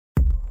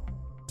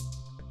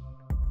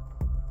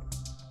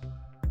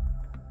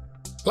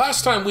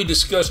Last time we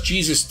discussed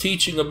Jesus'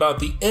 teaching about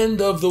the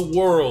end of the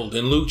world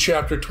in Luke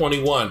chapter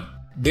 21.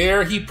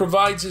 There he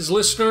provides his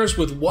listeners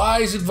with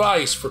wise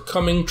advice for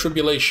coming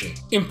tribulation.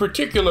 In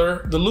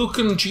particular, the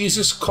Lucan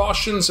Jesus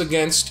cautions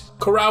against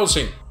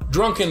carousing,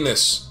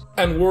 drunkenness,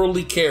 and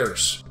worldly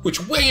cares,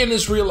 which weigh an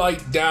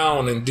Israelite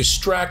down and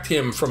distract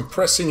him from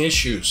pressing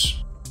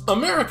issues.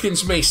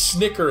 Americans may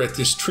snicker at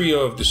this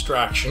trio of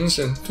distractions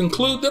and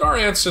conclude that our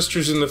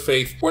ancestors in the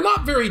faith were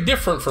not very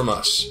different from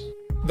us.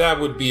 That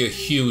would be a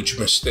huge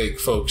mistake,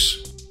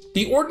 folks.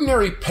 The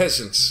ordinary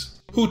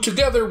peasants, who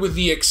together with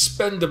the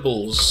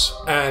expendables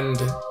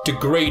and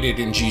degraded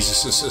in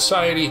Jesus'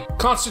 society,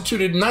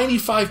 constituted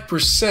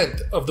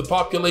 95% of the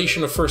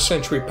population of first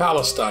century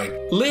Palestine,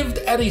 lived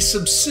at a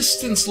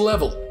subsistence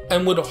level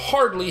and would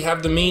hardly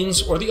have the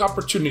means or the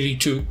opportunity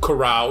to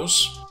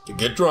carouse, to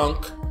get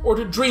drunk, or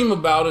to dream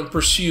about and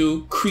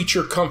pursue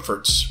creature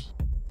comforts.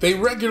 They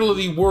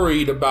regularly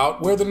worried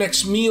about where the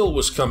next meal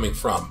was coming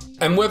from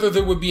and whether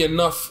there would be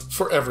enough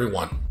for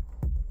everyone.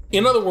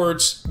 In other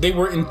words, they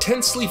were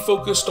intensely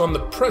focused on the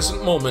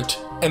present moment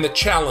and the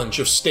challenge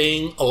of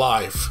staying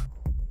alive.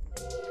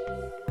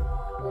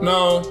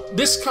 Now,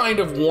 this kind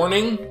of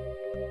warning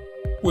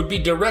would be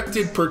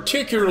directed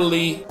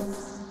particularly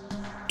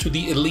to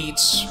the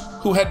elites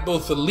who had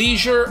both the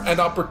leisure and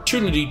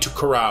opportunity to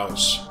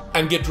carouse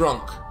and get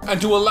drunk, and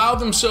to allow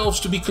themselves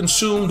to be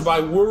consumed by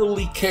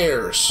worldly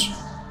cares.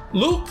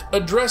 Luke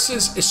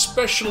addresses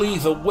especially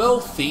the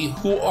wealthy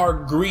who are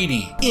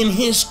greedy in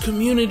his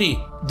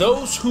community,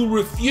 those who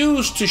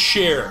refuse to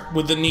share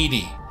with the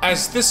needy,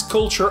 as this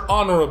culture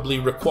honorably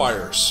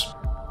requires.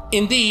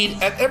 Indeed,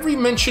 at every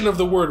mention of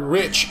the word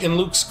rich in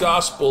Luke's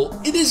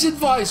gospel, it is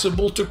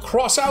advisable to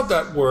cross out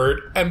that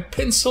word and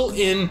pencil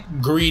in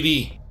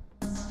greedy.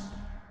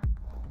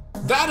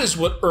 That is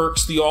what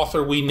irks the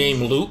author we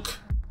name Luke,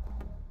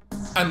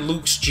 and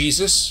Luke's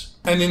Jesus,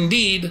 and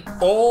indeed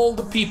all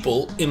the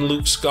people in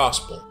Luke's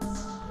gospel.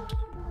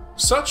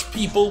 Such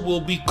people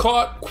will be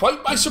caught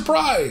quite by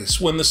surprise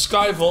when the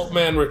Sky Vault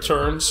Man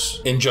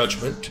returns in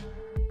judgment.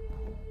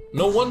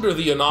 No wonder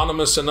the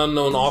anonymous and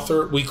unknown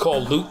author we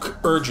call Luke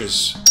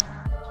urges,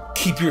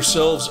 keep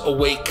yourselves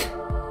awake.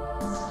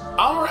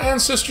 Our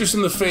ancestors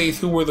in the faith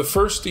who were the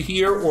first to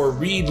hear or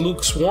read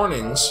Luke's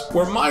warnings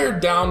were mired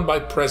down by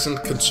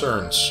present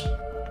concerns.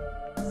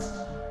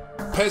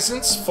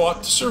 Peasants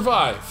fought to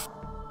survive,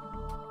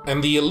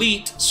 and the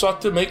elite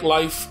sought to make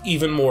life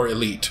even more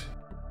elite.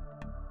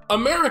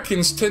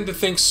 Americans tend to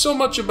think so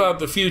much about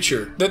the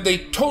future that they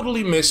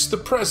totally miss the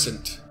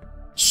present.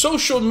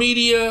 Social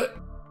media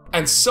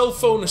and cell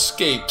phone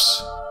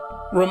escapes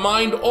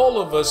remind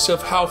all of us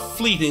of how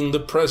fleeting the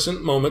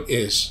present moment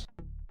is.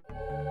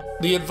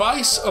 The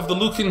advice of the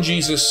Lucan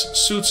Jesus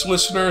suits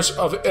listeners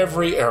of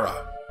every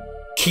era.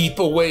 Keep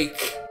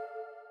awake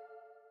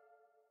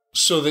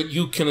so that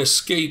you can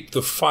escape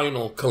the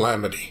final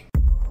calamity.